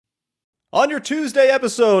On your Tuesday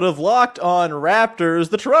episode of Locked on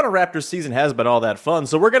Raptors, the Toronto Raptors season has been all that fun,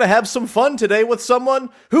 so we're going to have some fun today with someone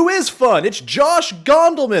who is fun. It's Josh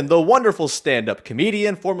Gondelman, the wonderful stand-up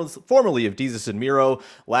comedian, formerly of Desus and Mero,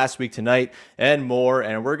 Last Week Tonight, and more.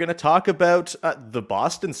 And we're going to talk about the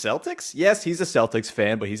Boston Celtics. Yes, he's a Celtics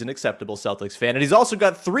fan, but he's an acceptable Celtics fan. And he's also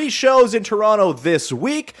got 3 shows in Toronto this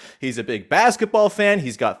week. He's a big basketball fan.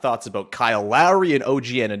 He's got thoughts about Kyle Lowry and OG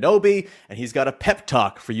Anunoby, and he's got a pep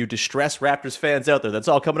talk for you distressed Raptors fans out there. That's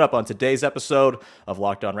all coming up on today's episode of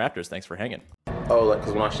Locked on Raptors. Thanks for hanging.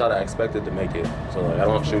 Because when I shot, I expected to make it. So, I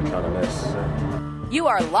don't shoot trying to miss. You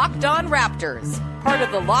are Locked on Raptors, part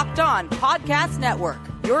of the Locked on Podcast Network,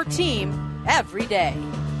 your team every day.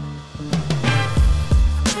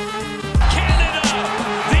 Canada,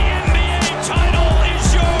 the NBA title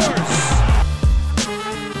is yours.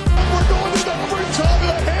 We're going to the overtime of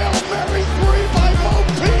the Hail Mary 3 by Mo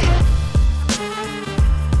Pete.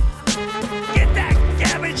 Get that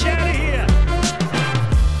garbage out of here.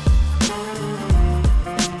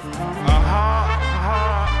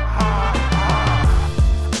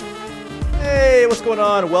 Hey, what's going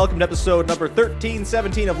on? Welcome to episode number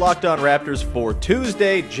 1317 of Locked on Raptors for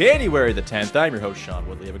Tuesday, January the 10th. I'm your host, Sean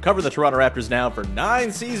Woodley. I've been covering the Toronto Raptors now for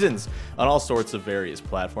 9 seasons on all sorts of various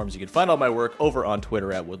platforms. You can find all my work over on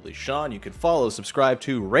Twitter at WoodleySean. You can follow, subscribe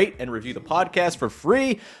to, rate, and review the podcast for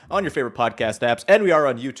free on your favorite podcast apps. And we are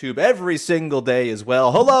on YouTube every single day as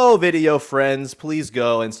well. Hello, video friends. Please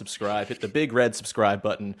go and subscribe. Hit the big red subscribe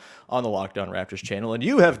button on the Locked on Raptors channel. And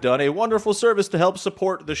you have done a wonderful service to help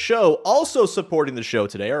support the show. Also supporting the show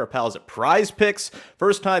today are our pals at Prize Picks.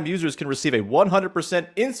 First-time users can receive a 100%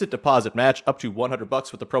 instant deposit match up to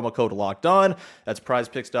 $100 with the promo code Locked On. That's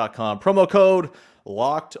prizepicks.com. Promo code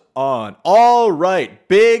Locked On. All right,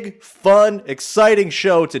 big, fun, exciting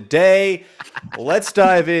show today. Let's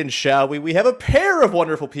dive in, shall we? We have a pair of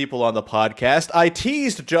wonderful people on the podcast. I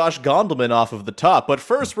teased Josh Gondelman off of the top, but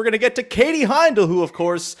first we're going to get to Katie Heindel, who, of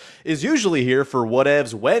course, is usually here for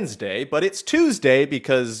Whatevs Wednesday, but it's Tuesday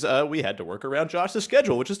because we had to work around Josh's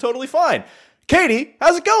schedule, which is totally fine. Katie,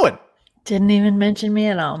 how's it going? Didn't even mention me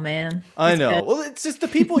at all, man. I know. Good. Well, it's just the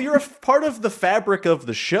people, you're a part of the fabric of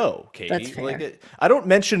the show, Katie. That's fair. Like, I don't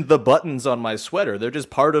mention the buttons on my sweater. They're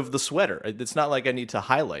just part of the sweater. It's not like I need to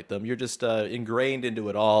highlight them. You're just ingrained into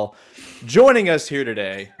it all. Joining us here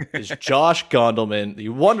today is Josh Gondelman, the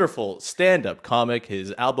wonderful stand-up comic.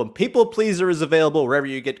 His album People Pleaser is available wherever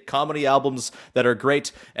you get comedy albums that are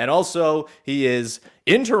great. And also, he is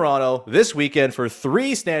in Toronto this weekend for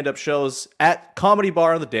 3 stand-up shows at Comedy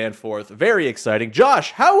Bar on the Danforth. Very exciting.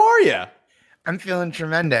 Josh, how are you? I'm feeling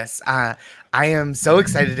tremendous. I am so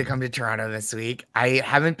excited to come to Toronto this week. I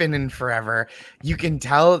haven't been in forever. You can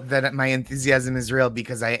tell that my enthusiasm is real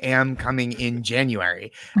because I am coming in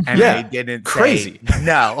January. And yeah, I didn't crazy. Say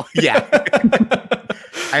no. Yeah.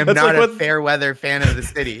 I am not a fair weather fan of the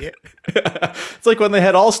city. It's like when they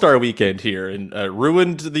had All-Star Weekend here and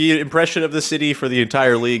ruined the impression of the city for the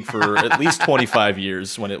entire league for at least 25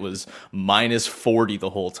 years when it was minus 40 the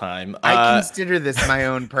whole time. I consider this my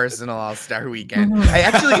own personal All-Star Weekend. I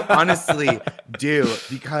actually honestly do,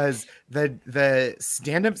 because the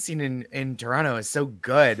stand-up scene in Toronto is so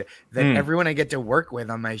good that everyone I get to work with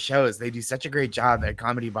on my shows, they do such a great job at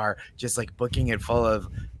Comedy Bar, just like booking it full of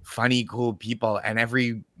funny, cool people. And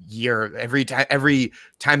every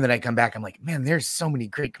time that I come back, I'm like, man, there's so many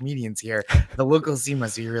great comedians here. The local scene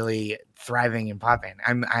must be really thriving and popping.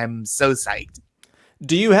 I'm so psyched.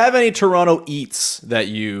 Do you have any Toronto eats that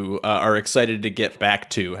you are excited to get back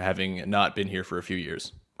to, having not been here for a few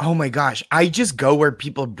years? Oh my gosh, I just go where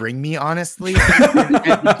people bring me, honestly.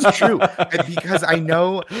 And it's true, because I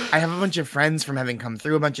know I have a bunch of friends from having come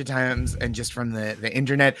through a bunch of times and just from the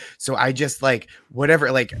internet. So I just like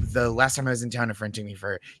whatever, like the last time I was in town, a friend took me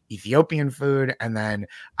for Ethiopian food, and then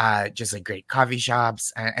just like great coffee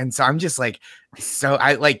shops. And so I'm just like, so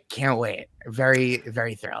I like can't wait. Very,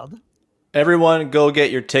 very thrilled. Everyone, go get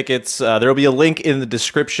your tickets. There will be a link in the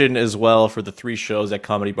description as well for the 3 shows at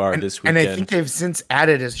Comedy Bar this weekend. And I think they've since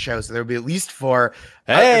added a show, so there'll be at least 4.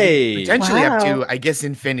 Potentially up to, I guess,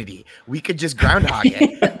 infinity. We could just groundhog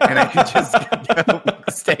it, and I could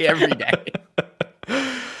just stay every day.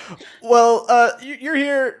 Well, you're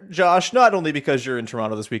here, Josh, not only because you're in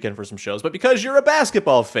Toronto this weekend for some shows, but because you're a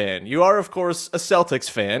basketball fan. You are, of course, a Celtics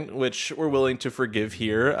fan, which we're willing to forgive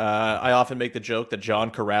here. I often make the joke that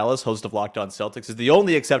John Corrales, host of Locked On Celtics, is the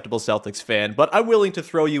only acceptable Celtics fan, but I'm willing to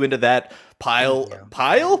throw you into that pile?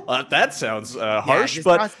 That sounds harsh, just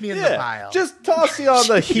but toss me in the pile. Just toss you on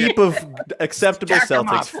the heap of acceptable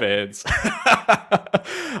Celtics fans.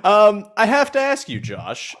 I have to ask you,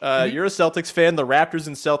 Josh. You're a Celtics fan. The Raptors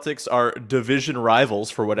and Celtics are division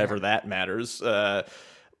rivals for whatever that matters.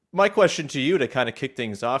 My question to you to kind of kick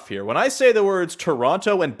things off here. When I say the words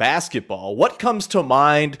Toronto and basketball, what comes to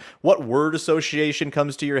mind? What word association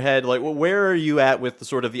comes to your head? Like, where are you at with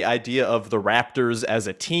the idea of the Raptors as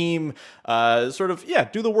a team?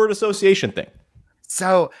 Do the word association thing.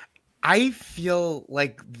 So I feel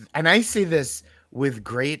like, and I say this with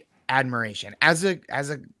great admiration as a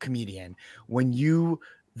comedian, when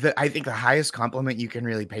I think the highest compliment you can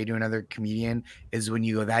really pay to another comedian is when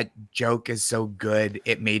you go, that joke is so good,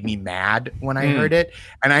 it made me mad when I heard it.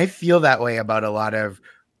 And I feel that way about a lot of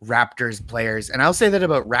Raptors players. And I'll say that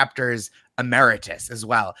about Raptors emeritus as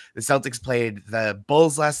well. The Celtics played the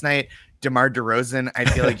Bulls last night. DeMar DeRozan, I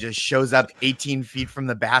feel like just shows up 18 feet from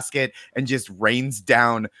the basket and just rains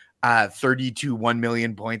down 32 1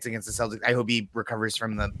 million points against the Celtics. I hope he recovers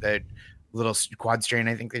from the little quad strain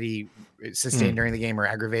I think that he sustained during the game, or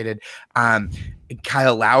aggravated.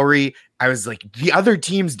 Kyle Lowry, I was like, the other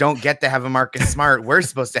teams don't get to have a Marcus Smart. We're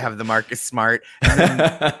supposed to have the Marcus Smart. And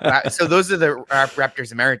then, so those are the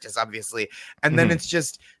Raptors emeritus, obviously. And then it's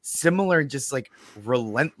just similar, just like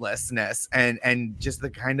relentlessness and just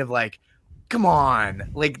the kind of like, come on,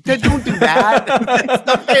 like, don't do that. It's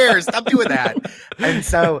not fair. Stop doing that. And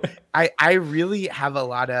so I really have a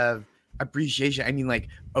lot of appreciation. I mean, like,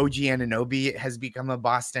 OG Anunoby has become a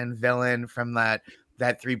Boston villain from that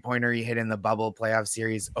 3-pointer he hit in the bubble playoff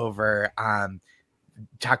series over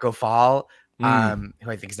Taco Fall, who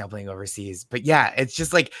I think is now playing overseas. But yeah, it's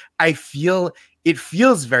just like, it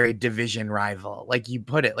feels very division rival, like you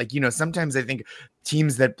put it. Like, sometimes I think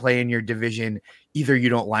teams that play in your division, either you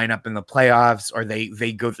don't line up in the playoffs, or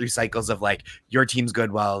they go through cycles of like, your team's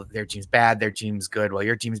good while their team's bad, their team's good while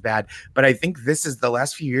your team's bad. But I think this is the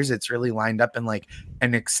last few years, it's really lined up in like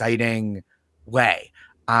an exciting way.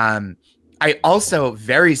 I also,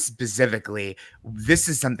 very specifically, this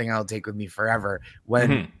is something I'll take with me forever.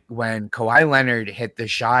 When Kawhi Leonard hit the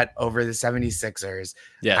shot over the 76ers,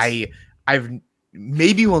 yes. I've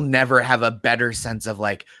maybe will never have a better sense of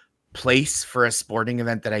like place for a sporting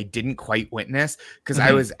event that I didn't quite witness, because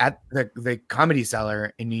I was at the Comedy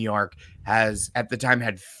Cellar in New York, at the time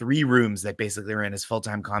had 3 rooms that basically ran as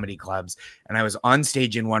full-time comedy clubs, and I was on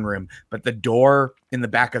stage in one room, but the door in the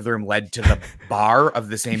back of the room led to the bar of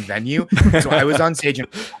the same venue. So I was on stage and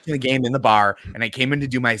watching the game in the bar, and I came in to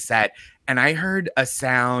do my set, and I heard a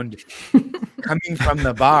sound coming from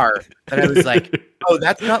the bar that I was like, oh,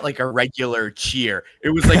 that's not like a regular cheer. It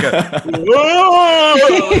was like a whoa!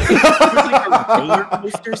 It was like a roller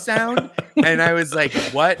coaster sound. And I was like,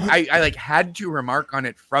 what? I like had to remark on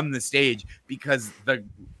it from the stage because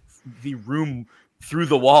the room through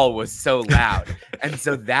the wall was so loud. And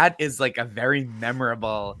so that is like a very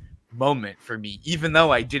memorable moment for me, even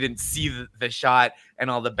though I didn't see the shot and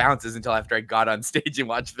all the bounces until after I got on stage and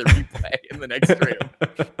watched the replay in the next room.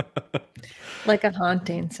 Like a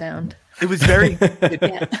haunting sound. It was very,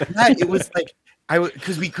 it was like,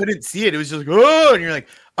 because we couldn't see it. It was just like, oh, and you're like,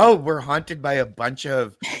 oh, we're haunted by a bunch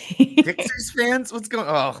of Sixers fans. What's going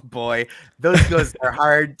on? Oh boy, those ghosts are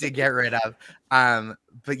hard to get rid of.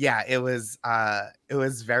 But yeah, it was like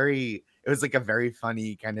a very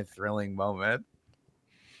funny kind of thrilling moment.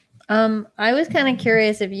 I was kind of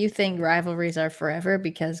curious if you think rivalries are forever,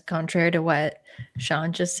 because contrary to what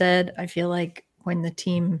Sean just said, I feel like when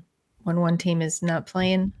one team is not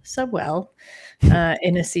playing so well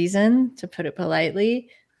in a season, to put it politely,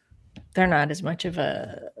 they're not as much of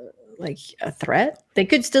a threat. They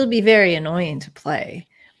could still be very annoying to play.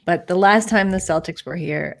 But the last time the Celtics were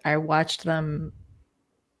here, I watched them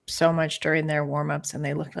so much during their warmups, and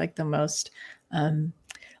they looked like the most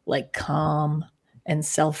calm and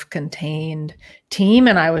self-contained team.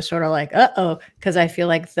 And I was sort of like, uh-oh, because I feel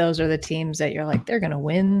like those are the teams that you're like, they're going to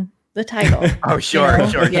win the title. Oh, sure.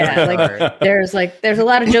 Yeah, there's a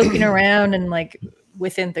lot of joking around and like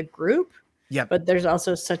within the group. Yeah, but there's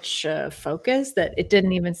also such a focus that it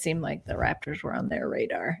didn't even seem like the Raptors were on their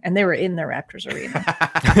radar, and they were in the Raptors arena.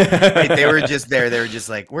 Right, they were just there. They were just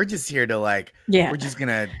like, we're just here to we're just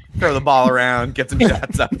gonna throw the ball around, get some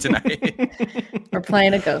shots up tonight. We're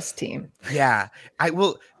playing a ghost team. Yeah,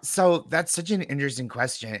 so that's such an interesting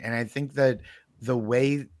question, and I think that the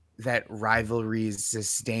way that rivalries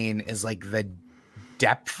sustain is like the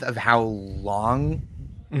depth of how long.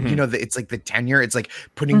 It's like the tenure. It's like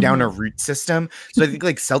putting down a root system. So I think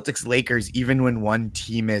like Celtics Lakers, even when one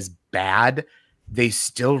team is bad, they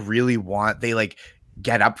still really they like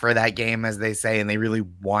get up for that game, as they say, and they really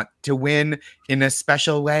want to win in a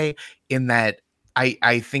special way. In that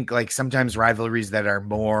I think like sometimes rivalries that are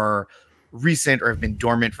more recent or have been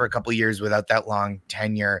dormant for a couple of years without that long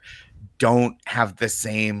tenure don't have the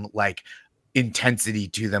same like intensity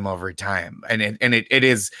to them over time. And it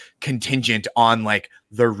is contingent on like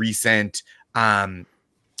the recent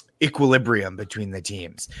equilibrium between the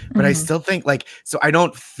teams. But I still think like, so I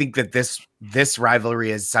don't think that this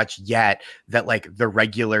rivalry is such yet that like the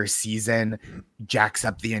regular season jacks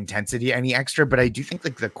up the intensity any extra, but I do think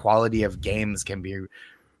like the quality of games can be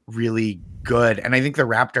really good. And I think the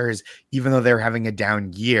Raptors, even though they're having a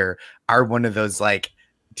down year, are one of those, like,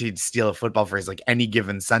 to steal a football phrase, like any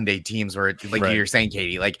given Sunday teams where, like you're saying,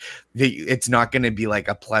 Katie, like it's not going to be like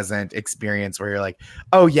a pleasant experience where you're like,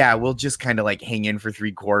 oh yeah, we'll just kind of like hang in for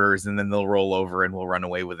 3 quarters and then they'll roll over and we'll run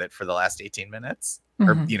away with it for the last 18 minutes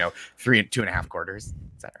or, 2.5 quarters,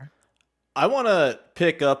 etc. I want to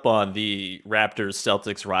pick up on the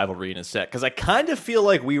Raptors-Celtics rivalry in a sec, because I kind of feel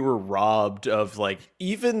like we were robbed of like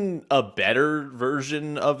even a better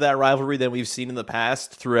version of that rivalry than we've seen in the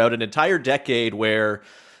past throughout an entire decade where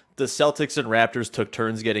the Celtics and Raptors took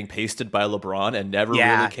turns getting pasted by LeBron and never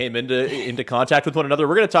really came into contact with one another.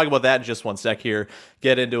 We're going to talk about that in just one sec here,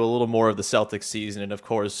 get into a little more of the Celtics season. And of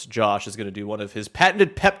course, Josh is going to do one of his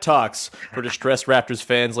patented pep talks for distressed Raptors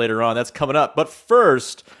fans later on. That's coming up. But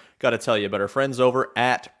first, got to tell you about our friends over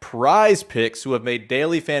at Prize Picks, who have made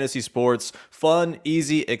daily fantasy sports fun,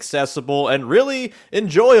 easy, accessible, and really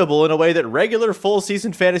enjoyable in a way that regular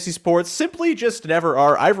full-season fantasy sports simply just never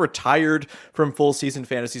are. I've retired from full-season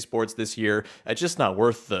fantasy sports this year. It's just not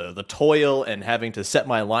worth the toil and having to set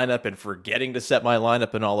my lineup and forgetting to set my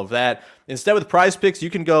lineup and all of that. Instead, with Prize Picks,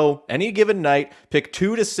 you can go any given night, pick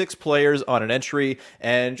 2 to 6 players on an entry,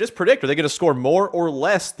 and just predict, are they going to score more or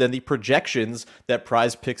less than the projections that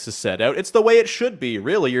Prize Picks has set out? It's the way it should be,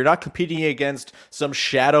 really. You're not competing against some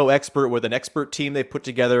shadow expert with an expert team they put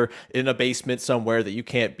together in a basement somewhere that you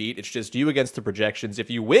can't beat. It's just you against the projections. If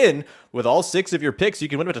you win with all 6 of your picks, you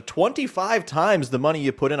can win up to 25 times the money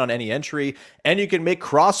you put in on any entry, and you can make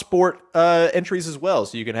cross-sport entries as well.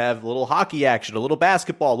 So you can have a little hockey action, a little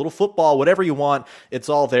basketball, a little football, whatever you want. It's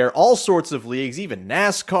all there. All sorts of leagues, even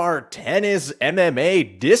NASCAR, tennis,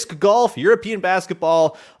 MMA, disc golf, European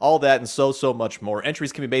basketball, all that and so much more.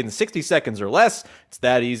 Entries can be made in 60 seconds or less. It's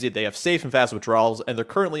that easy. They have safe and fast withdrawals, and they're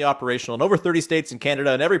currently operational in over 30 states in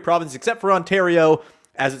Canada and every province except for Ontario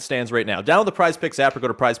as it stands right now. Download the Prize Picks app or go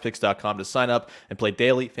to prizepicks.com to sign up and play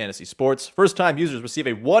daily fantasy sports. First-time users receive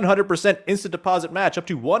a 100% instant deposit match up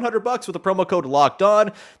to $100 with the promo code Locked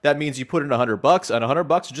On. That means you put in $100, and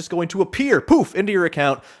 $100 is just going to appear, poof, into your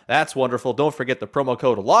account. That's wonderful. Don't forget the promo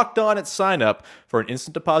code Locked On at sign up for an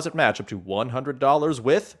instant deposit match up to $100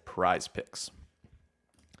 with Prize Picks.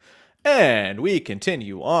 And we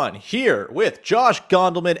continue on here with Josh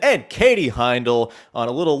Gondelman and Katie Heindel on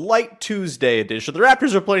a little light Tuesday edition. The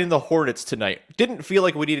Raptors are playing the Hornets tonight. Didn't feel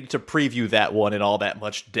like we needed to preview that one in all that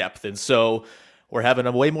much depth, and so we're having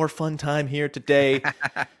a way more fun time here today.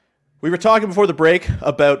 We were talking before the break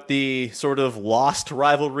about the sort of lost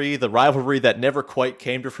rivalry, the rivalry that never quite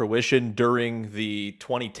came to fruition during the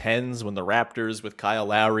 2010s when the Raptors with Kyle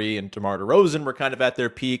Lowry and DeMar DeRozan were kind of at their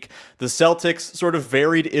peak. The Celtics sort of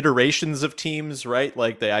varied iterations of teams, right?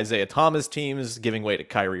 Like the Isaiah Thomas teams giving way to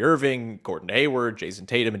Kyrie Irving, Gordon Hayward, Jason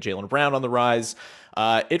Tatum, and Jaylen Brown on the rise.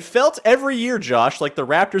 It felt every year, Josh, like the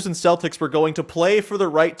Raptors and Celtics were going to play for the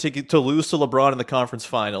right to lose to LeBron in the conference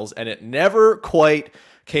finals, and it never quite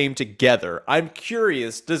came together. I'm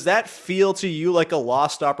curious, does that feel to you like a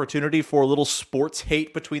lost opportunity for a little sports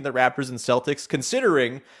hate between the Raptors and Celtics,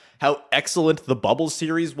 considering how excellent the bubble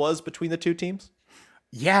series was between the two teams?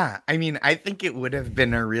 Yeah, I mean, I think it would have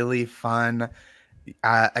been a really fun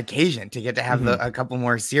occasion to get to have a couple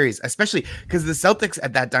more series, especially because the Celtics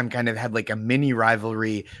at that time kind of had like a mini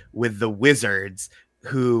rivalry with the Wizards,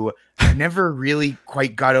 who never really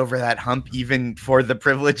quite got over that hump, even for the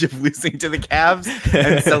privilege of losing to the Cavs.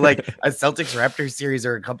 And so like a Celtics Raptors series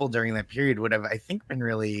or a couple during that period would have, I think, been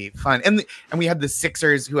really fun. And we had the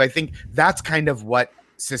Sixers, who I think that's kind of what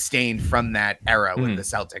sustained from that era with the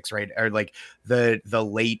Celtics, right? Or like the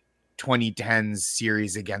late 2010s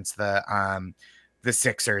series against the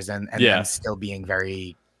Sixers and them still being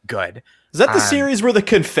very good. Is that the series where the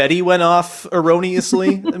confetti went off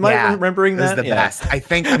erroneously? Am I remembering that? It was the best. I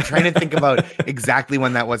think I'm trying to think about exactly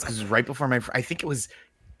when that was, because it was right before I think it was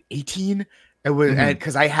 18. It was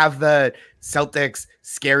because I have the Celtics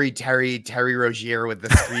scary Terry Rozier with the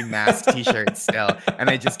Scream Mask t-shirt still, and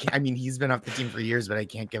I just can't, I mean, he's been off the team for years, but I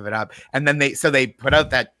can't give it up. And then they put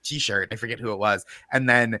out that t-shirt. I forget who it was, and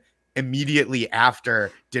then immediately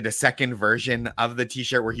after did a second version of the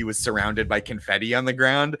t-shirt where he was surrounded by confetti on the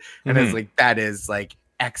ground. And I was like, that is like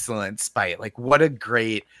excellent spite. Like what a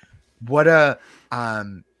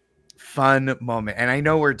fun moment. And I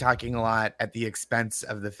know we're talking a lot at the expense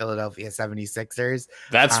of the Philadelphia 76ers.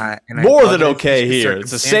 That's and I more than apologize, okay it's just here.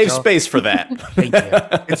 It's a safe circumstantial. space for that. Thank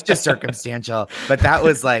you. It's just circumstantial. But that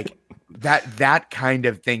was like that kind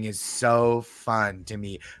of thing is so fun to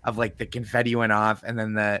me, of like the confetti went off and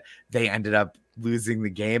then they ended up losing the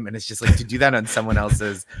game, and it's just like to do that on someone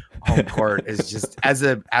else's home court is just, as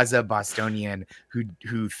a Bostonian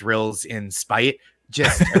who thrills in spite,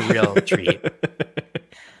 just a real treat.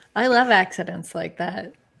 I love accidents like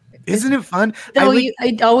that. Isn't it fun? Though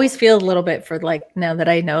I always feel a little bit for, like, now that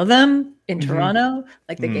I know them in Toronto,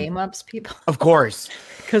 like the game ups people, of course,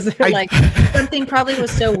 because they're like, something probably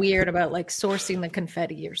was so weird about like sourcing the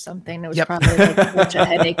confetti or something. It was probably like such a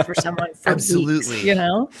headache for someone for Absolutely. weeks, you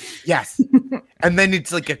know? Yes. And then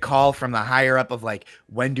it's like a call from the higher up of like,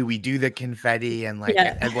 when do we do the confetti? And like,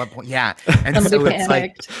 at what point? Yeah. And Somebody so it's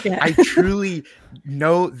panicked. like, I truly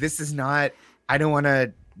know this is not, I don't want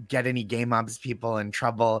to get any game ops people in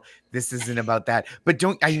trouble. This isn't about that. But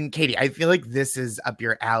Katie, I feel like this is up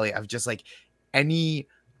your alley of just like any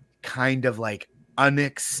kind of like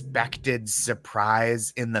unexpected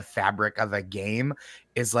surprise in the fabric of a game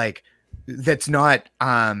is like, that's not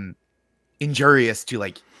injurious to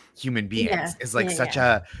like human beings, is like such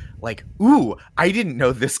a like, ooh, I didn't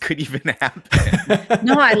know this could even happen.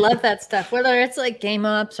 No, I love that stuff, whether it's like game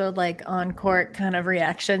ups or like on court kind of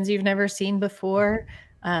reactions you've never seen before.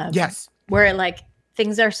 Yes, where like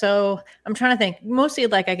things are so, I'm trying to think, mostly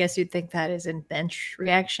like, I guess you'd think that is in bench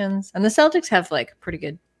reactions, and the Celtics have like pretty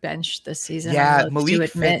good bench this season. Yeah,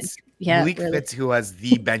 Malik Fitz. Yeah, Malik Fitz, who was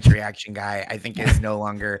the bench reaction guy, I think is no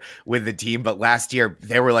longer with the team. But last year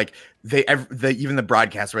they were like, even the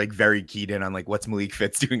broadcasts were like very keyed in on like, what's Malik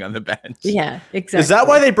Fitz doing on the bench? Yeah, exactly. Is that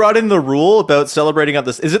why they brought in the rule about celebrating on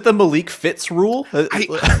this? Is it the Malik Fitz rule?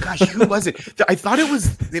 Gosh, who was it? I thought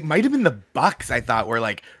it might have been the Bucks. I thought were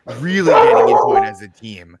like really getting into it as a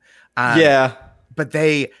team. But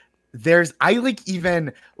I like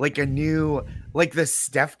even like a new, like the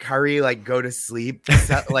Steph Curry, like go to sleep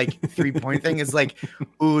like 3-point thing is like,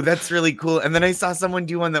 ooh, that's really cool. And then I saw someone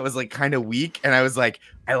do one that was like kind of weak. And I was like,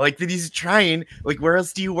 I like that he's trying. Like, where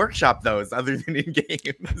else do you workshop those other than in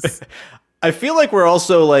games? I feel like we're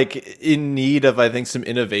also like in need of, I think, some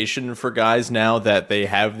innovation for guys now that they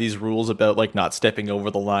have these rules about like not stepping over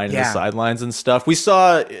the line and the sidelines and stuff. We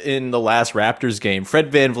saw in the last Raptors game,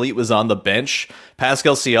 Fred VanVleet was on the bench.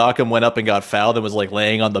 Pascal Siakam went up and got fouled and was like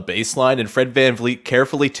laying on the baseline, and Fred VanVleet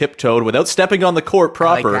carefully tiptoed without stepping on the court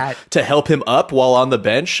proper to help him up while on the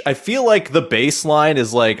bench. I feel like the baseline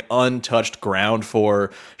is like untouched ground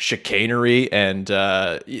for chicanery, and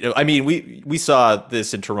I mean, we saw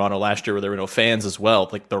this in Toronto last year where there were no fans as well,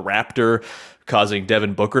 like the Raptor causing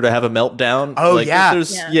Devin Booker to have a meltdown. Oh, like, Love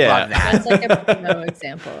that. That's like a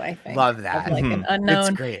example, I think. Love that. Of like an unknown. It's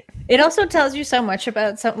great. It also tells you so much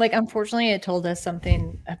about something. Like, unfortunately, it told us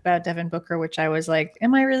something about Devin Booker, which I was like,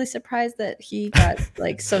 am I really surprised that he got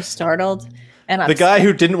like so startled? And the guy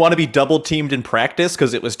who didn't want to be double teamed in practice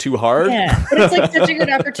because it was too hard. Yeah, but it's like such a good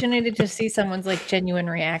opportunity to see someone's like genuine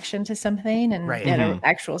reaction to something and get an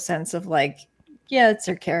actual sense of like, yeah, it's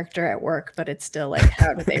their character at work, but it's still like,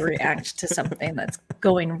 how do they react to something that's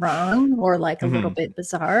going wrong or like a little bit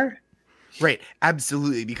bizarre? Right.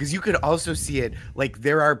 Absolutely. Because you could also see it like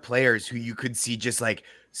there are players who you could see just like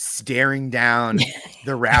staring down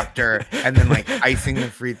the Raptor and then like icing the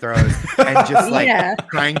free throws and just like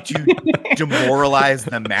trying to demoralize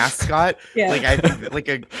the mascot. Like I think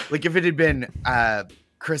like if it had been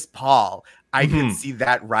Chris Paul, I could see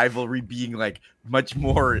that rivalry being like much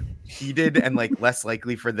more heated and like less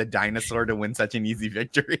likely for the dinosaur to win such an easy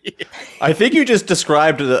victory. I think you just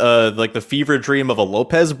described like the fever dream of a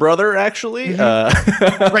Lopez brother, actually.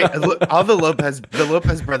 Right. All the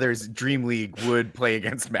Lopez brothers' dream league would play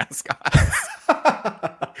against mascots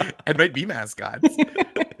and might be mascots.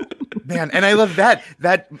 Man, and I love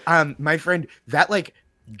that my friend, that like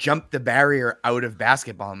jumped the barrier out of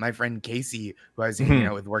basketball. My friend Casey, who I was hanging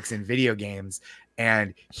out with, works in video games,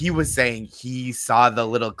 and he was saying he saw the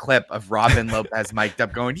little clip of Robin Lopez mic'd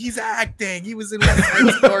up going, he's acting, he was in West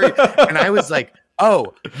Side Story. And I was like,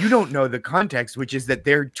 oh, you don't know the context, which is that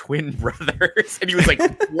they're twin brothers. And he was like,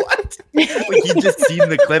 what? Like he just seen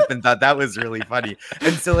the clip and thought that was really funny.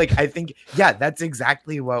 And so like, I think, yeah, that's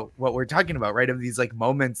exactly what we're talking about, right? Of these like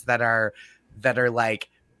moments that are like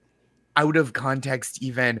out of context,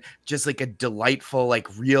 even just like a delightful, like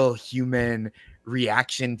real human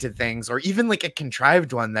reaction to things, or even like a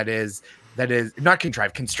contrived one that is not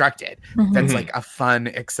contrived, constructed. That's like a fun,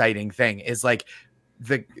 exciting thing, is like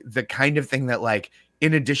the kind of thing that like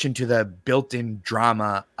in addition to the built-in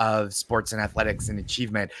drama of sports and athletics and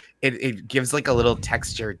achievement, it gives like a little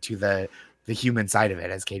texture to the human side of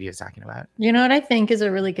it, as Katie was talking about. You know what I think is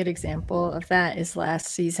a really good example of that is last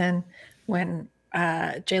season when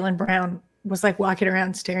Jaylen Brown was like walking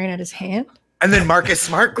around staring at his hand. And then Marcus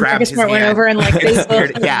Smart grabbed Marcus his Smart hand. went over and like they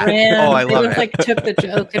both ran. Oh, I they love both it. like took the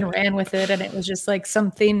joke and ran with it, and it was just like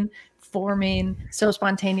something forming so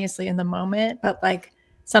spontaneously in the moment, but like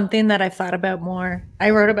something that I've thought about more. I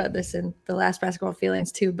wrote about this in the last Basketball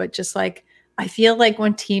Feelings too, but just like I feel like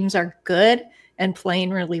when teams are good and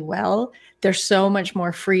playing really well, they're so much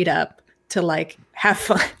more freed up to like have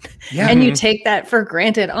fun. Yeah. And you take that for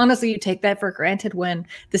granted. Honestly, you take that for granted when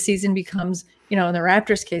the season becomes, you know, in the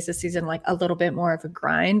Raptors case, the season like a little bit more of a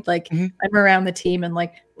grind. Like I'm around the team and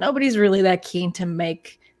like nobody's really that keen to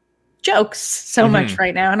make jokes so much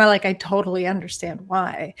right now. And I totally understand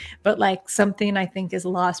why. But like something I think is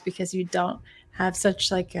lost because you don't have such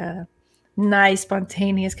like a nice,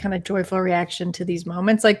 spontaneous, kind of joyful reaction to these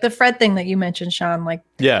moments. Like the Fred thing that you mentioned, Sean, like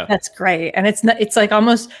that's great. And it's like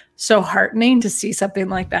almost so heartening to see something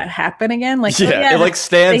like that happen again. Like it like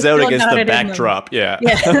stands out against the backdrop. Yeah.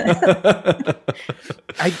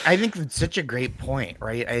 I think it's such a great point,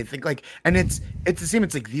 right? I think like, and it's the same.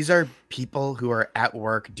 It's like these are people who are at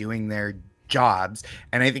work doing their jobs,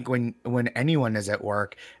 and I think when anyone is at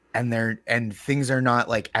work and things are not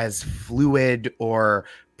like as fluid or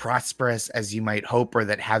prosperous as you might hope or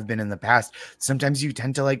that have been in the past, sometimes you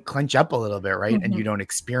tend to like clench up a little bit, right? And you don't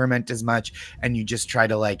experiment as much, and you just try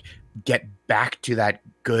to like get back to that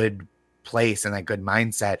good place and that good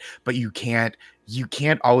mindset, but you can't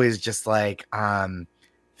always just like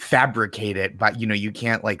fabricate it, but you know, you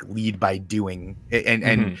can't like lead by doing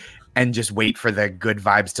and just wait for the good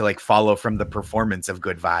vibes to like follow from the performance of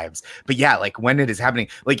good vibes. But yeah, like when it is happening,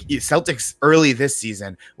 like Celtics early this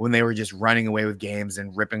season, when they were just running away with games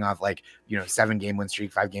and ripping off like, you know, 7-game win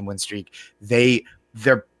streak, 5-game win streak,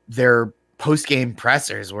 their post-game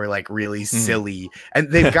pressers were like really silly, and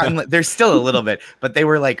they've gotten they're still a little bit, but they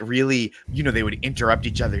were like really, you know, they would interrupt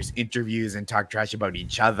each other's interviews and talk trash about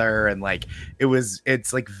each other, and like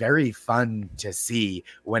it's like very fun to see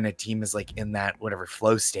when a team is like in that whatever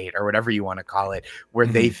flow state or whatever you want to call it, where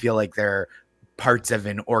they feel like they're parts of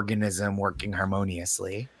an organism working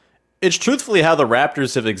harmoniously. It's truthfully how the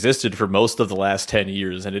Raptors have existed for most of the last 10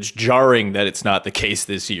 years, and it's jarring that it's not the case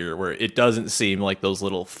this year, where it doesn't seem like those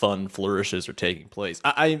little fun flourishes are taking place.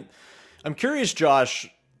 I'm curious, Josh,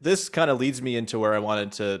 this kind of leads me into where I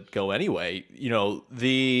wanted to go anyway. You know,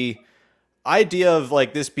 the idea of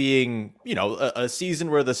like this being, you know, a season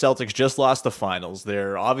where the Celtics just lost the finals.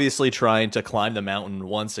 They're obviously trying to climb the mountain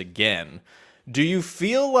once again. Do you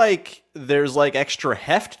feel like there's like extra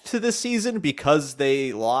heft to this season because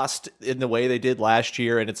they lost in the way they did last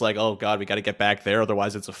year, and it's like, oh God, we got to get back there,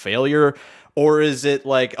 otherwise it's a failure? Or is it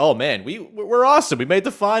like, oh man, we're awesome, we made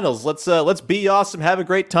the finals, let's be awesome, have a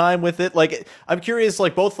great time with it? Like, I'm curious,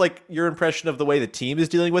 like both like your impression of the way the team is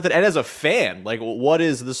dealing with it, and as a fan, like what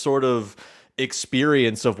is the sort of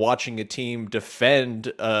experience of watching a team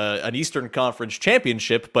defend an Eastern Conference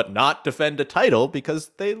championship but not defend a title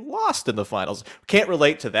because they lost in the finals? Can't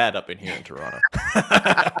relate to that up in here in Toronto.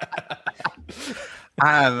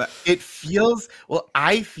 It feels, well,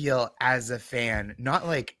 I feel as a fan, not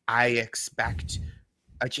like I expect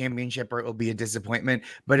a championship or it will be a disappointment,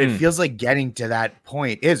 but it feels like getting to that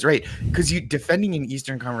point is right, because you defending an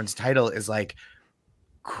Eastern Conference title is like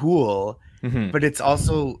cool, but it's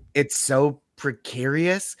also, it's so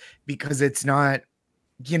precarious because it's not,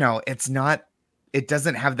 you know, it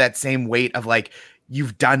doesn't have that same weight of like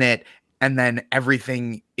you've done it and then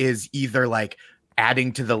everything is either like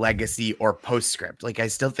adding to the legacy or postscript. Like I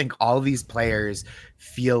still think all these players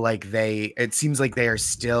feel like it seems like they are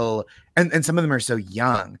still, and some of them are so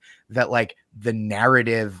young that like the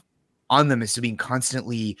narrative on them is still being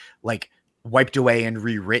constantly like wiped away and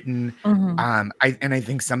rewritten. I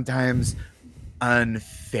think sometimes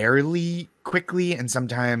unfairly quickly and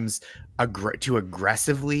sometimes too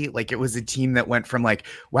aggressively. Like it was a team that went from like,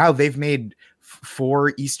 wow, they've made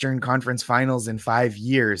 4 Eastern Conference finals in 5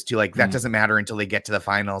 years to like, that doesn't matter until they get to the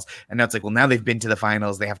finals. And now it's like, well, now they've been to the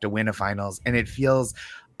finals, they have to win a finals. And it feels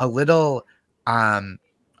a little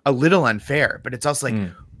unfair, but it's also like,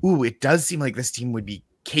 ooh, it does seem like this team would be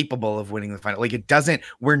capable of winning the final. Like it doesn't,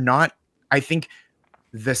 I think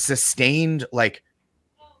the sustained like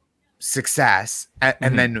success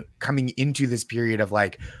and then coming into this period of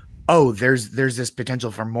like, oh, there's this potential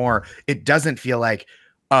for more. It doesn't feel like,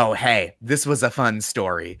 oh, hey, this was a fun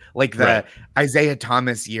story. Like the Isaiah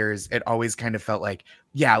Thomas years, it always kind of felt like,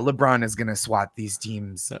 yeah, LeBron is going to swat these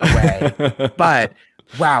teams away. But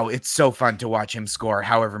wow, it's so fun to watch him score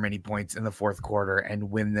however many points in the fourth quarter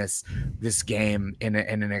and win this game in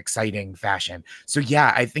an exciting fashion. So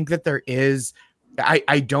yeah, I think that there is. I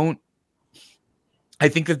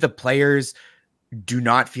think that the players do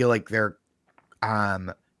not feel like they're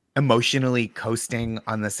emotionally coasting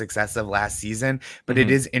on the success of last season, but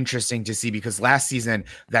it is interesting to see because last season,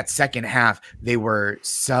 that second half, they were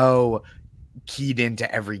so keyed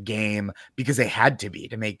into every game because they had to be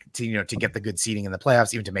to get the good seeding in the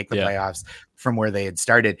playoffs, even to make the playoffs from where they had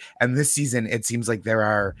started. And this season, it seems like there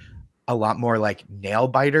are a lot more like nail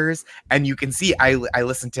biters, and you can see I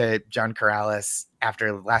listened to John Corrales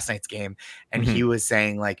after last night's game, and he was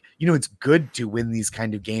saying like, it's good to win these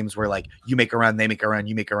kind of games where like you make a run, they make a run,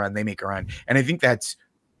 you make a run, they make a run. And I think that's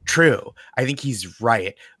true. I think he's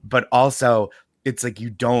right, but also it's like you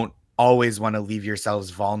don't always want to leave yourselves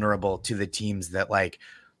vulnerable to the teams that like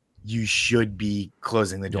you should be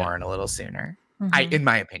closing the door on a little sooner. In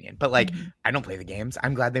my opinion, but like I don't play the games.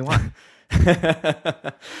 I'm glad they won.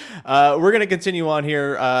 We're going to continue on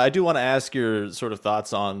here. I do want to ask your sort of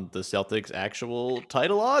thoughts on the Celtics' actual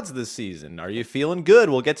title odds this season. Are you feeling good?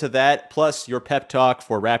 We'll get to that, plus your pep talk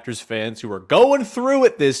for Raptors fans who are going through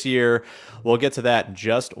it this year. We'll get to that in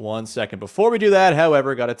just 1 second. Before we do that,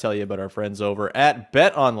 however, got to tell you about our friends over at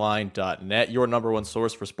betonline.net, your number one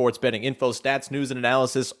source for sports betting info, stats, news, and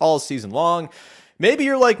analysis all season long. Maybe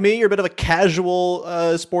you're like me, you're a bit of a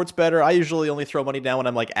casual sports bettor. I usually only throw money down when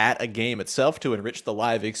I'm like at a game itself to enrich the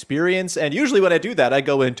live experience. And usually when I do that, I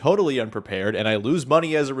go in totally unprepared and I lose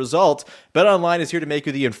money as a result. BetOnline is here to make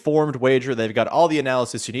you the informed wager. They've got all the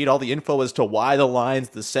analysis you need, all the info as to why the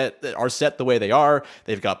lines are set the way they are.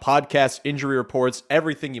 They've got podcasts, injury reports,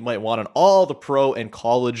 everything you might want on all the pro and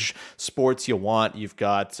college sports you want. You've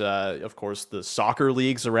got, of course, the soccer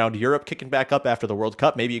leagues around Europe kicking back up after the World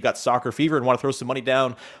Cup. Maybe you got soccer fever and want to throw some money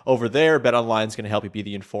down over there. BetOnline is going to help you be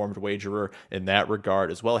the informed wagerer in that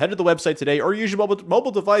regard as well. Head to the website today or use your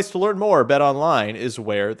mobile device to learn more. BetOnline is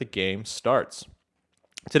where the game starts.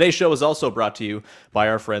 Today's show is also brought to you by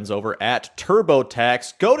our friends over at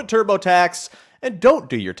TurboTax. Go to TurboTax and don't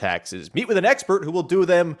do your taxes. Meet with an expert who will do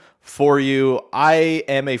them for you. I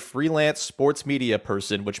am a freelance sports media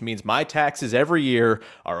person, which means my taxes every year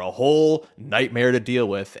are a whole nightmare to deal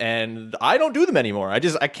with, and I don't do them anymore. I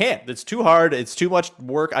can't. It's too hard. It's too much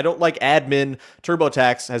work. I don't like admin.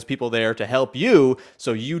 TurboTax has people there to help you,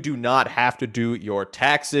 so you do not have to do your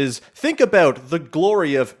taxes. Think about the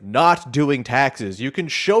glory of not doing taxes. You can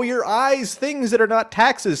show your eyes things that are not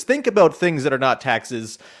taxes. Think about things that are not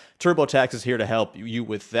taxes. TurboTax is here to help you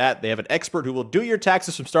with that. They have an expert who will do your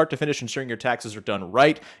taxes from start to finish, ensuring your taxes are done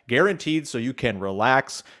right, guaranteed, so you can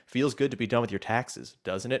relax. Feels good to be done with your taxes,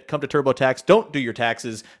 doesn't it? Come to TurboTax. Don't do your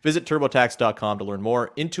taxes. Visit TurboTax.com to learn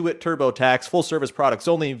more. Intuit TurboTax, full service products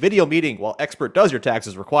only. Video meeting while expert does your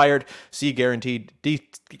taxes required. See guaranteed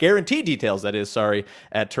details, at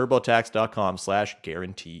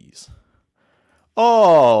TurboTax.com/guarantees.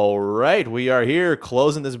 All right, we are here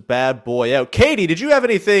closing this bad boy out. Katie, did you have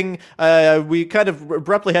anything? We kind of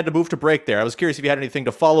abruptly had to move to break there. I was curious if you had anything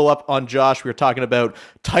to follow up on Josh. We were talking about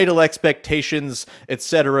title expectations,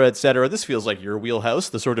 etc., etc. This feels like your wheelhouse,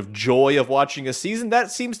 the sort of joy of watching a season.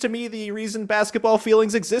 That seems to me the reason basketball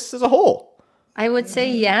feelings exist as a whole. I would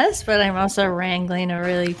say yes, but I'm also wrangling a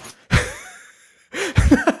really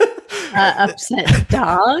upset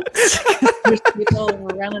dogs. There's people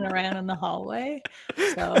running around in the hallway.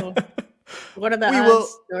 So what are the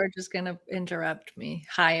odds George is going to interrupt me?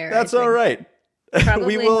 Higher. That's all right.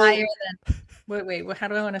 Probably higher than... Wait, how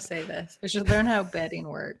do I want to say this? I should learn how betting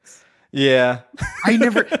works. Yeah. I do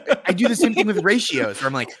the same thing with ratios where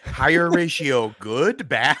I'm like, higher ratio, good,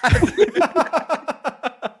 bad.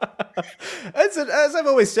 As I've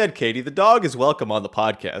always said, Katie, the dog is welcome on the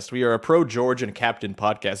podcast. We are a pro George and Captain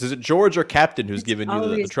podcast. Is it George or Captain who's giving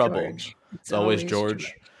you the trouble? George. It's always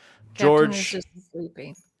George. Captain is just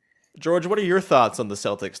sleeping. George, what are your thoughts on the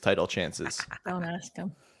Celtics title chances? Don't ask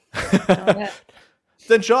him.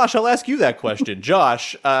 Then, Josh, I'll ask you that question.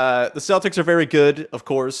 Josh, the Celtics are very good, of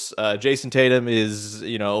course. Jason Tatum is,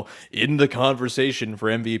 in the conversation for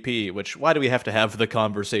MVP, which, why do we have to have the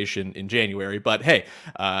conversation in January? But, hey,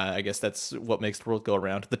 I guess that's what makes the world go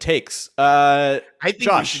around. The takes. I think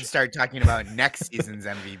Josh. We should start talking about next season's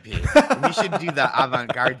MVP. We should do the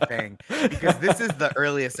avant-garde thing, because this is the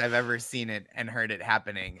earliest I've ever seen it and heard it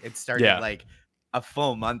happening. It started like a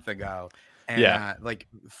full month ago. And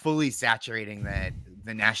fully saturating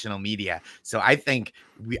the national media. So I think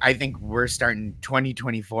we're starting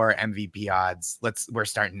 2024 MVP odds. We're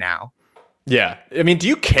starting now. Yeah. I mean, do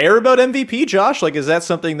you care about MVP, Josh? Like, is that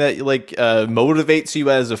something that motivates you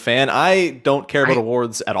as a fan? I don't care about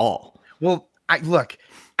awards at all. Well,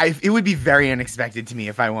 it would be very unexpected to me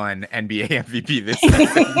if I won NBA MVP this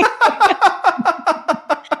season.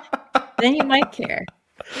 Then you might care.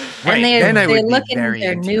 Right, And then I they're would be looking at very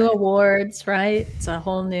their into new it. awards, right? It's a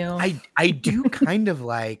whole new. I do kind of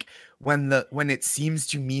like when it seems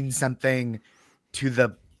to mean something to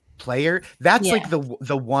the player. That's like the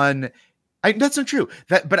one. That's not true.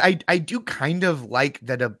 But I do kind of like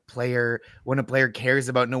that when a player cares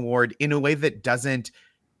about an award in a way that doesn't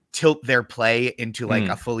tilt their play into like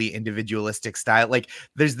a fully individualistic style. Like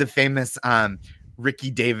there's the famous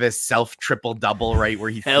Ricky Davis self triple double, right,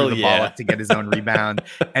 where he threw the ball up to get his own rebound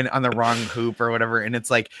and on the wrong hoop or whatever. And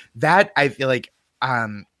it's like that, I feel like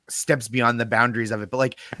steps beyond the boundaries of it. But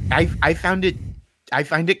like I find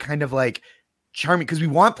it kind of like charming because we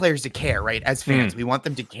want players to care, right? As fans, we want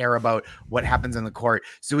them to care about what happens on the court.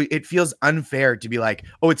 So it feels unfair to be like,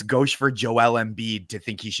 oh, it's gauche for Joel Embiid to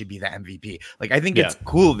think he should be the MVP. Like, I think it's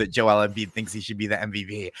cool that Joel Embiid thinks he should be the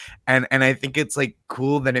MVP. And I think it's like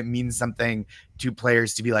cool that it means something to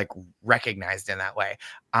players to be like recognized in that way.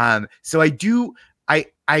 So I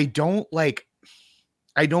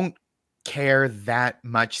don't care that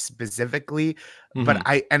much specifically, but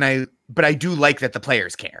I do like that the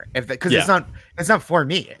players care because it's not for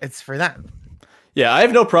me, it's for them. Yeah, I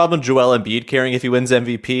have no problem Joel Embiid caring if he wins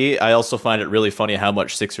MVP. I also find it really funny how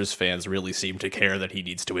much Sixers fans really seem to care that he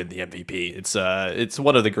needs to win the MVP. It's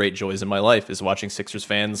one of the great joys in my life is watching Sixers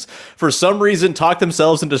fans for some reason talk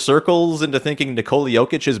themselves into circles into thinking Nikola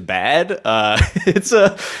Jokic is bad. It's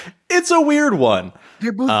a weird one.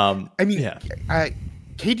 They're both,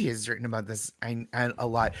 Katie has written about this a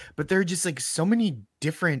lot, but there are just like so many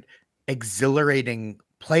different exhilarating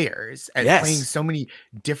players and playing so many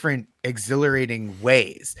different exhilarating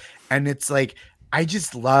ways. And it's like, I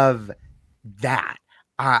just love that.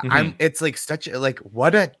 It's like such a, like,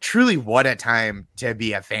 what a time to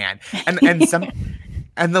be a fan.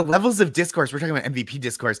 And the levels of discourse, we're talking about MVP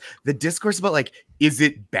discourse, the discourse about like, is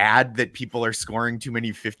it bad that people are scoring too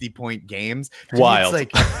many 50-point games? Wild.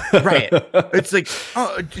 It's like, right. It's like,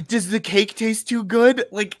 oh, does the cake taste too good?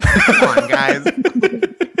 Like, come on, guys.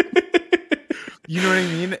 You know what I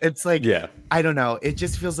mean? It's like, I don't know. It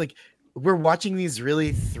just feels like we're watching these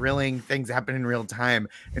really thrilling things happen in real time.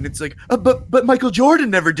 And it's like, but Michael Jordan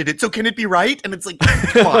never did it. So can it be right? And it's like,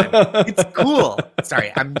 come on, it's cool.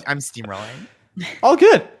 Sorry, I'm steamrolling. All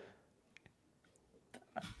good.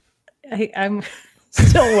 I'm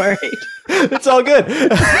still worried. It's all good.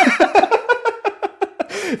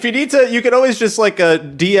 If you need to, you can always just like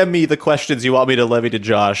DM me the questions you want me to levy to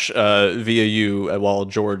Josh via you while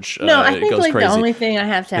George I think goes like crazy. The only thing I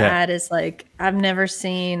have to add is like I've never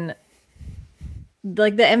seen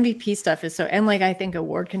like the MVP stuff is so, and like I think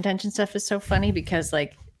award contention stuff is so funny because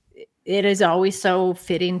like it is always so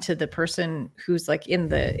fitting to the person who's like in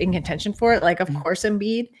contention for it. Like, of course,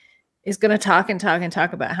 Embiid is going to talk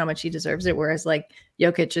about how much he deserves it. Whereas like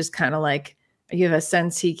Jokic is kind of like, you have a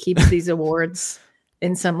sense he keeps these awards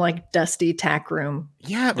in some like dusty tack room.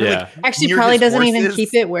 Yeah. Like, actually probably doesn't even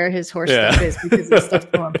keep it where his horse stuff is because his stuff's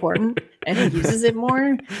more important and he uses it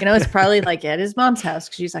more. You know, it's probably like at his mom's house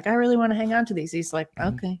because she's like, I really want to hang on to these. He's like,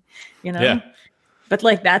 okay, you know. Yeah. But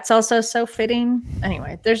like that's also so fitting.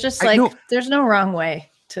 Anyway, there's just like there's no wrong way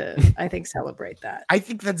to I think celebrate that. I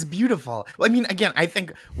think that's beautiful. Well, I mean, again, I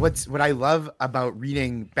think what I love about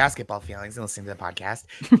reading Basketball Feelings and listening to the podcast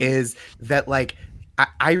is that like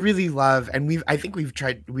I really love, and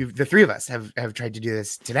the three of us have tried to do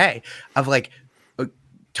this today of like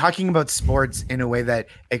talking about sports in a way that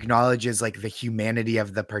acknowledges like the humanity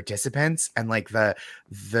of the participants and like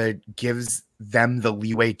the gives them the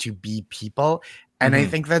leeway to be people. And I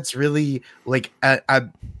think that's really like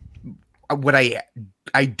what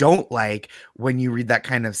I don't like when you read that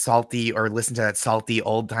kind of salty or listen to that salty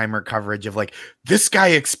old timer coverage of like, this guy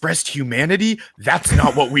expressed humanity. That's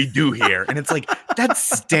not what we do here. And it's like, that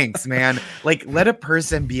stinks, man. Like, let a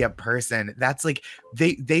person be a person. That's like,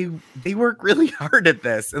 they work really hard at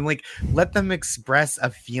this, and like, let them express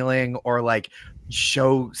a feeling or like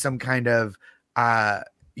show some kind of,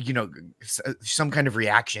 some kind of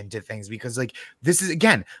reaction to things, because like, this is,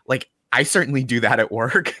 again, like, I certainly do that at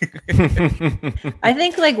work. I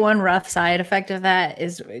think like one rough side effect of that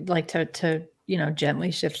is like to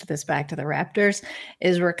gently shift this back to the Raptors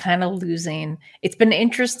is we're kind of losing. It's been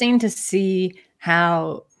interesting to see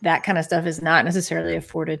how that kind of stuff is not necessarily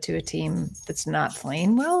afforded to a team that's not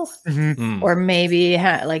playing well, or maybe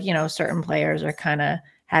certain players are kind of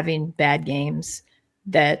having bad games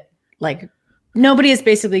that like nobody is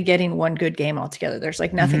basically getting one good game altogether. There's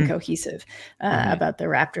like nothing cohesive about the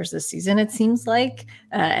Raptors this season, it seems like.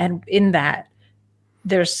 And in that,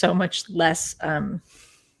 there's so much less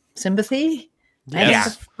sympathy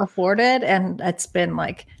Yes. afforded, and it's been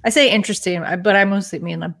like, I say interesting, but I mostly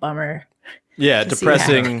mean a bummer. Yeah, to see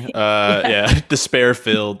depressing. Despair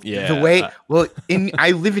filled. Yeah, The way,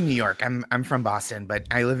 I live in New York. I'm from Boston, but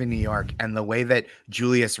I live in New York, and the way that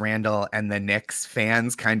Julius Randle and the Knicks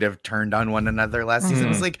fans kind of turned on one another last season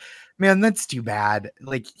was like, man, that's too bad.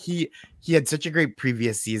 Like he had such a great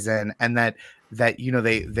previous season, and that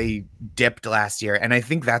they dipped last year, and I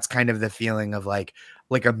think that's kind of the feeling of like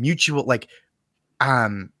a mutual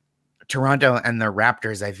Toronto and the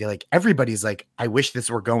Raptors. I feel like everybody's like, I wish this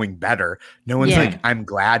were going better. No one's like, I'm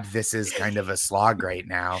glad this is kind of a slog right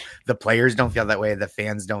now. The players don't feel that way. The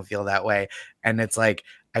fans don't feel that way. And it's like,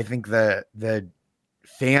 I think the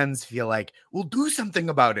fans feel like, we'll do something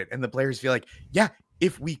about it. And the players feel like, yeah,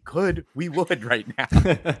 if we could, we would right now.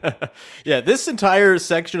 Yeah, this entire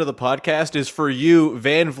section of the podcast is for you,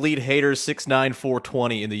 Van Vliet hater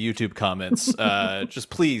 69420 in the YouTube comments. Just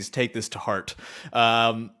please take this to heart.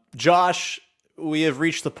 Josh, we have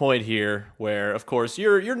reached the point here where, of course,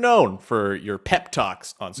 you're known for your pep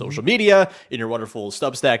talks on social media, in your wonderful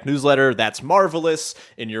Substack newsletter, That's Marvelous,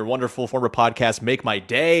 in your wonderful former podcast, Make My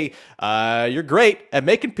Day. You're great at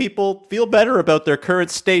making people feel better about their current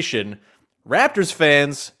station. Raptors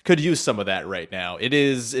fans could use some of that right now.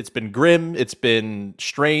 It's been grim. It's been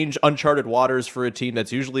strange, uncharted waters for a team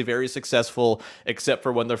that's usually very successful, except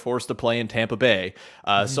for when they're forced to play in Tampa Bay.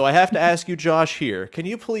 So I have to ask you, Josh, here, can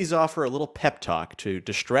you please offer a little pep talk to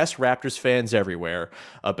distressed Raptors fans everywhere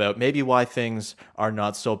about maybe why things are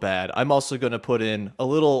not so bad? I'm also going to put in a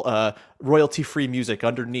little royalty-free music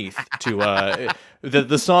underneath to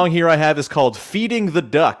the song here I have is called Feeding the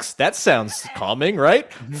Ducks. That sounds calming,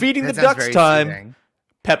 right? Feeding the Ducks time. Soothing.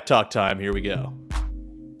 Pep talk time. Here we go.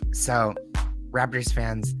 So, Raptors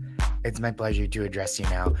fans, it's my pleasure to address you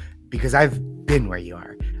now because I've been where you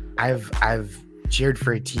are. I've cheered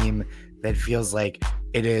for a team that feels like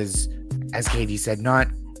it is, as Katie said, not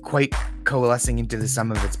quite coalescing into the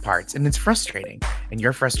sum of its parts, and it's frustrating. And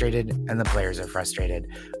you're frustrated, and the players are frustrated.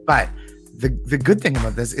 But the good thing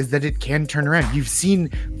about this is that it can turn around. You've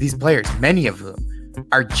seen these players, many of whom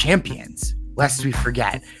are champions, lest we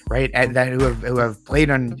forget, right? And that who have played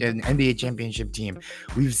on an NBA championship team.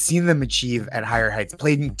 We've seen them achieve at higher heights,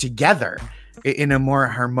 playing together in a more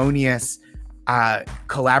harmonious,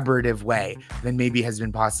 collaborative way than maybe has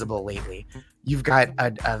been possible lately. You've got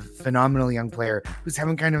a phenomenal young player who's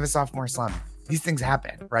having kind of a sophomore slump. These things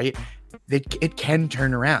happen, right? It can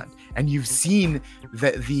turn around. And you've seen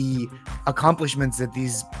the accomplishments that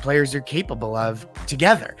these players are capable of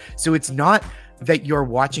together. So it's not that you're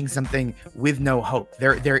watching something with no hope.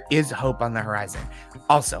 There is hope on the horizon.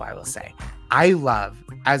 Also, I will say, I love,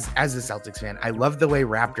 as a Celtics fan, I love the way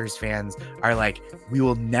Raptors fans are like, we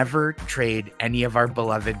will never trade any of our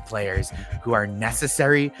beloved players who are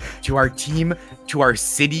necessary to our team, to our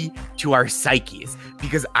city, to our psyches,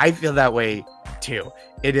 because I feel that way too.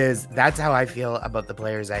 That's how I feel about the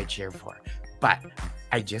players I cheer for. But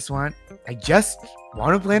I just want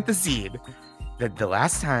to plant the seed that the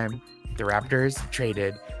last time the Raptors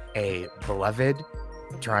traded a beloved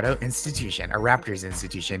Toronto institution, a Raptors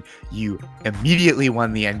institution, you immediately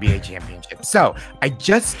won the NBA championship. So I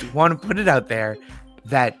just want to put it out there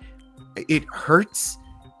that it hurts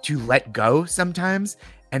to let go sometimes,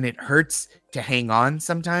 and it hurts to hang on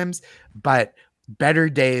sometimes, but better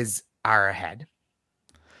days are ahead.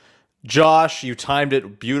 Josh, you timed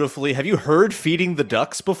it beautifully. Have you heard Feeding the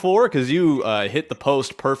Ducks before? Because you hit the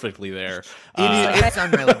post perfectly there. It's on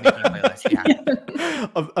my list, yeah.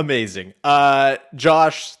 Amazing.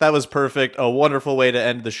 Josh, that was perfect. A wonderful way to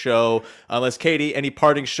end the show. Unless, Katie, any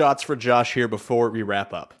parting shots for Josh here before we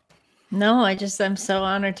wrap up? No, I'm so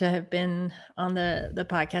honored to have been on the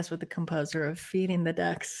podcast with the composer of Feeding the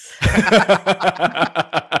Ducks.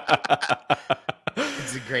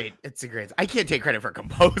 It's a great. I can't take credit for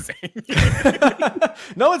composing.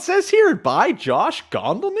 No, it says here by Josh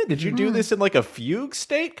Gondelman. Did you do this in like a fugue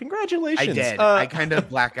state? Congratulations. I did. I kind of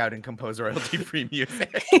black out and compose royalty-free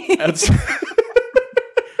music.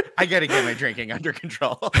 I got to get my drinking under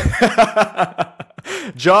control.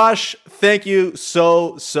 Josh, thank you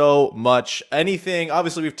so much. Anything,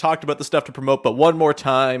 obviously we've talked about the stuff to promote, but one more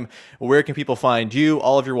time, where can people find you,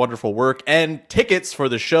 all of your wonderful work, and tickets for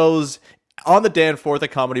the shows on the Danforth at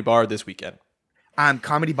Comedy Bar this weekend?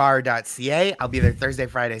 Comedybar.ca. I'll be there Thursday,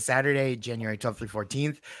 Friday, Saturday, January 12th through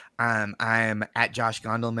 14th. I'm at Josh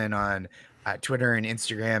Gondelman on Twitter and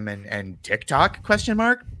Instagram and TikTok ?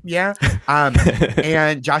 Yeah. And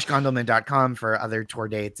joshgondelman.com for other tour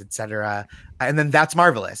dates, etc. And then That's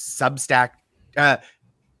Marvelous. Substack.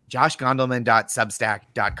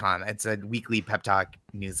 joshgondelman.substack.com. It's a weekly pep talk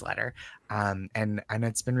newsletter. And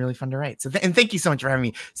it's been really fun to write. So and thank you so much for having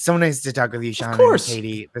me. So nice to talk with you, Sean. Of course. And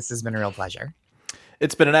Katie. This has been a real pleasure.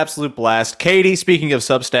 It's been an absolute blast. Katie, speaking of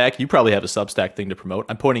Substack, you probably have a Substack thing to promote.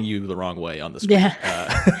 I'm pointing you the wrong way on the screen.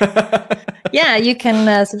 Yeah. Yeah, you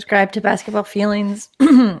can subscribe to Basketball Feelings.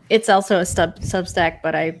 It's also a Substack,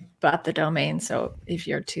 but I bought the domain. So if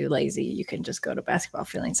you're too lazy, you can just go to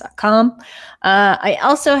basketballfeelings.com. I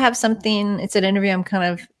also have something. It's an interview I'm kind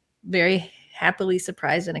of very happily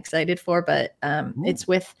surprised and excited for, but it's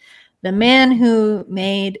with the man who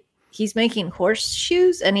he's making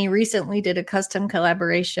horseshoes, and he recently did a custom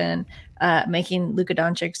collaboration making Luka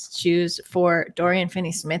Doncic's shoes for Dorian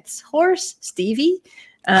Finney-Smith's horse, Stevie.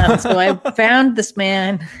 So I found this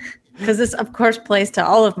man because this, of course, plays to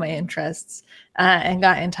all of my interests and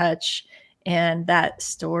got in touch. And that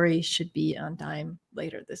story should be on Dime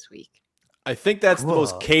later this week. I think that's the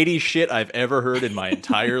most Katie shit I've ever heard in my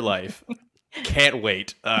entire life. Can't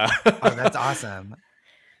wait. Oh, that's awesome.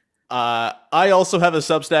 I also have a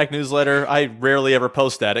Substack newsletter. I rarely ever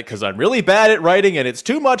post at it because I'm really bad at writing and it's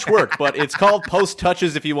too much work, but it's called Post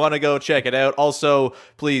Touches if you want to go check it out. Also,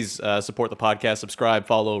 please support the podcast, subscribe,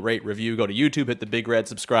 follow, rate, review, go to YouTube, hit the big red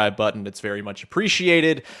subscribe button. It's very much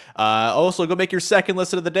appreciated. Also, go make your second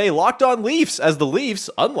listen of the day, Locked On Leafs, as the Leafs,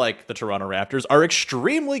 unlike the Toronto Raptors, are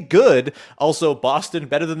extremely good. Also, Boston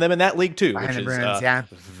better than them in that league too, which is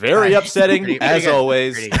very upsetting as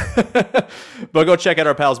always. But go check out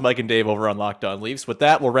our pals Mike and Dave over on Locked On Leafs. With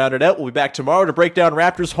that, we'll round it out. We'll be back tomorrow to break down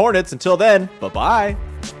Raptors Hornets. Until then, bye-bye.